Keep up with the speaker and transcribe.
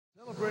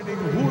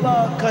Celebrating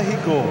Hula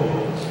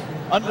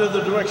Kahiko under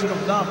the direction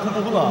of Na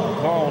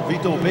Kumahula, Carl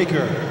Vito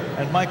Baker,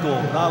 and Michael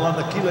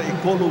Nalanakila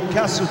Ikolu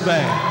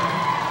Kasupang.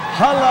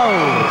 Hālau,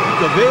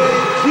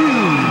 Wēkiu.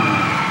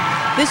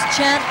 This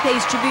chant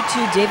pays tribute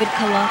to David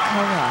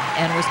Kalakaua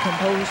and was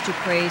composed to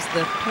praise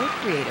the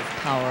procreative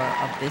power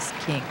of this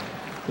king.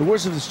 The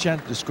words of this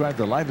chant describe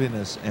the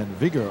liveliness and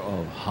vigor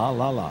of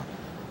Hālau,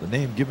 the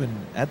name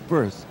given at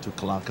birth to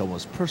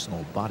Kalakaua's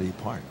personal body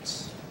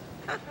parts.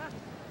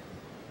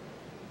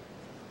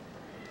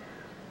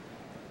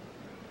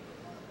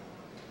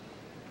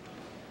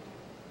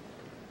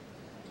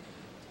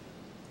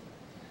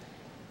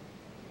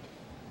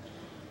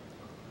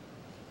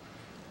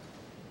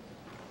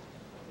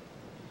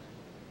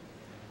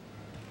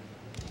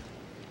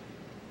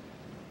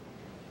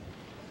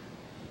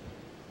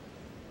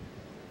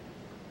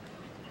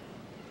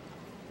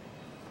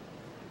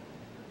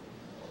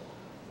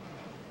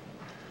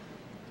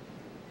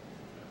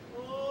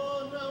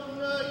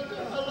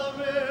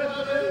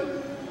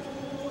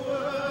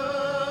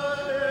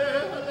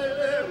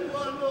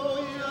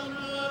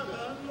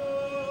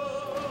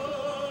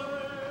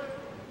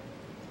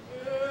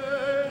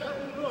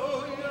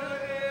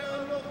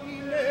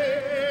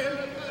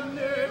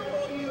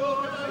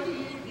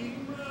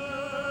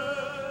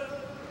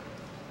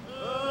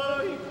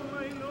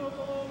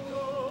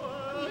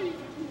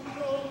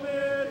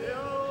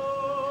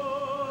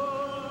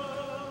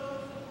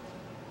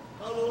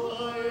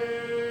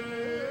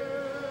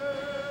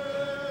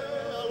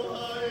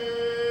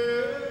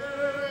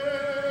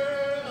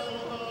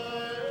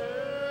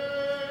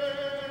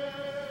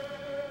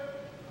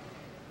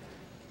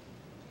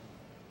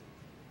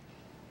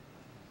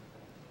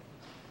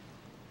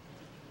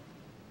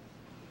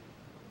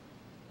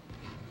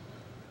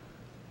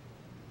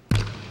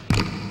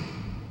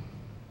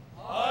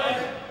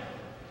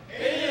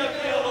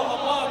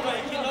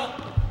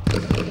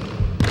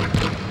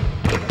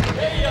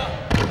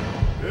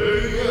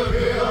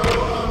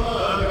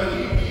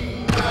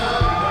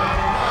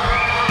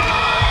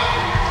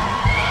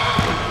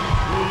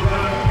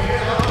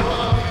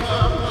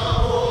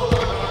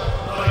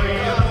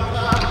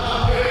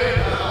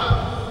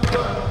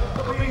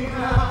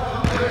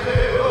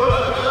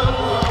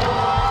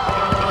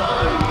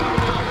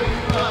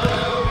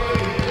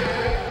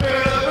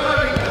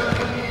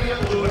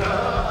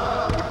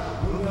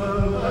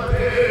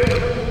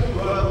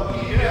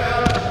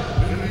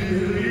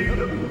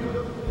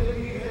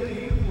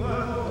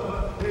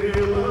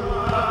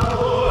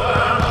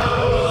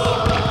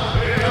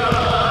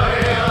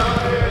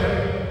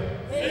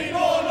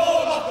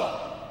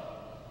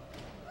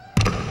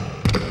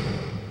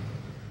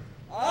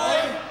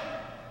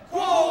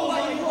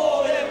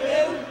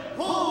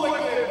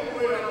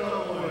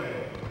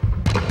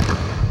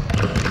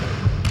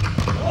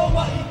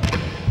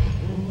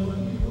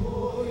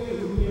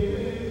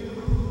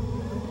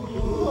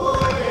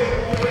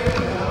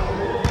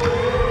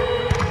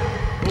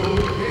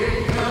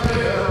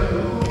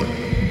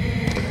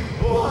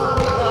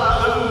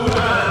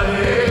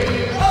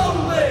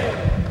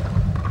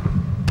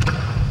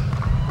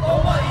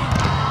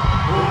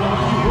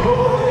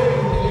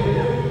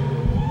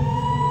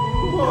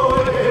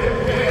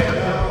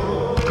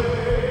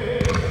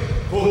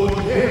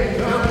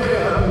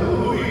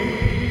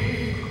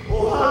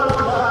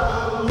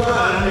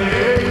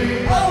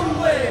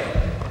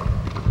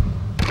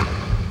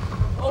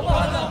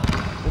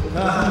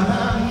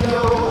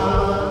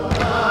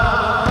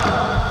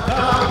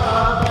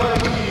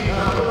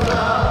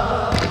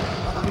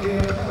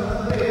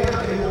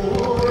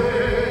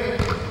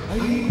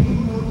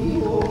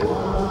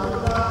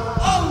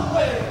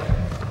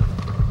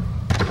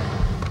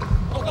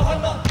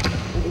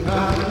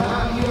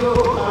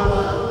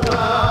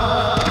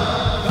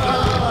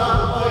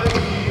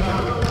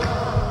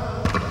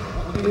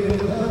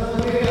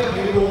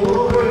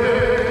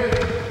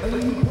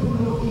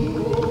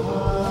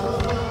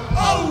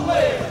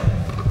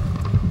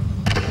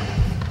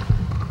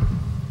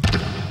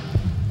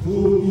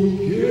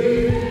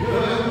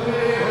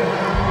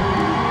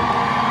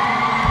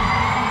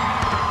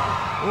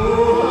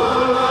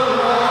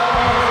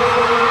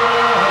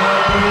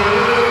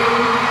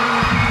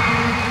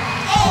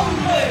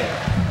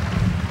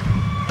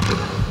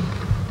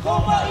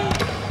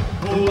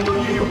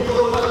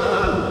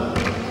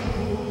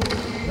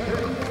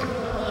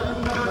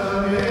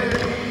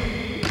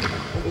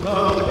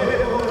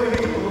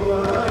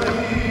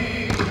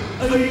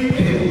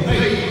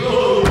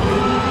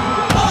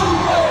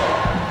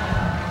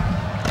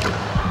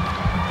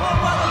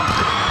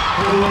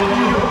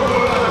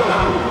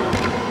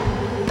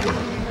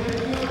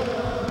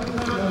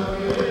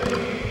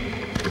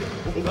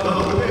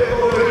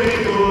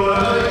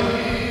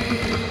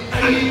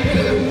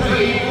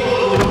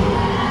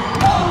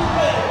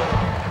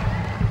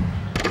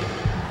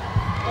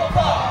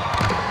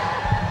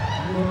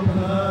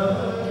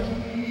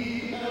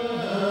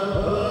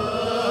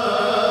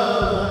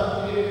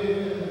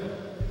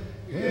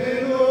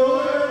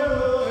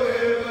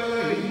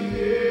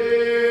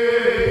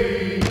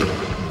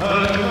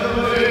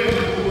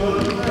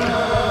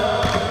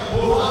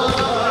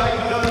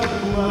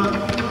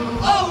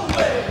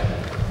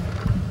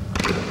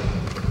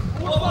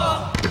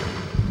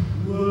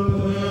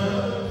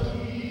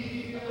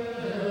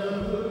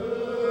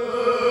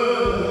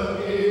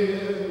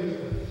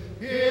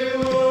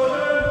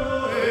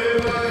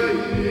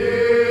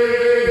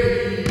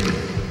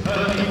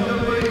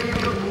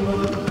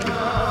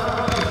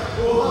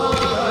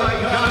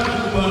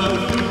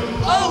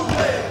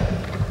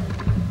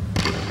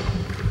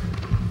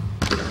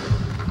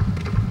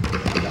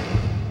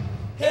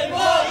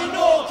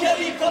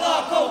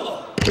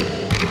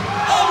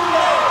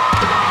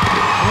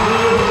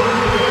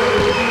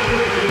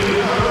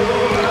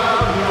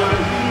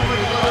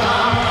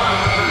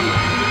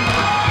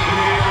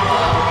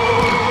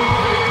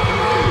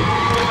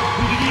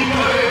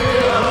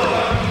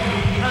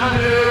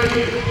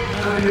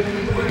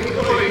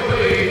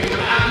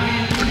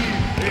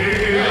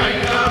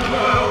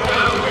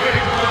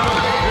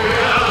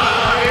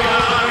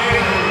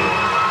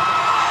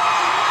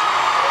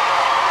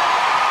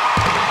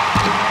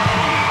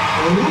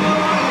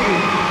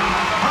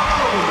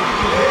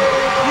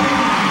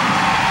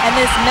 And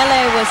this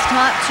mele was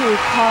taught to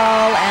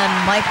Carl and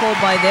Michael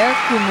by their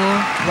kumu,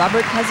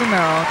 Robert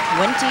Casimiro,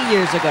 20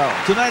 years ago.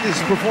 Tonight is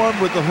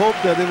performed with the hope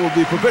that it will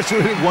be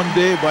perpetuated one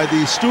day by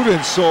the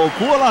students. So,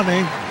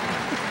 Pualani,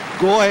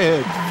 go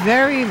ahead.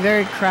 Very,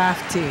 very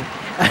crafty.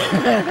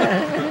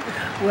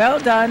 Well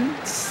done,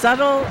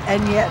 subtle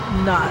and yet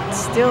not.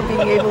 Still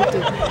being able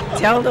to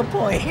tell the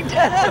point.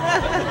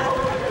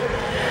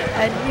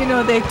 And you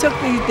know, they took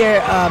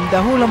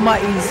the hula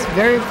ma'is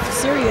very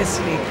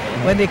seriously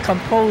when they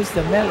composed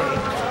the mele.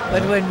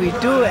 But when we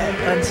do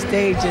it on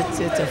stage, it's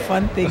a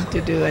fun thing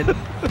to do, and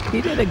he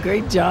did a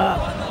great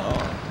job.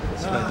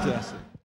 It's fantastic.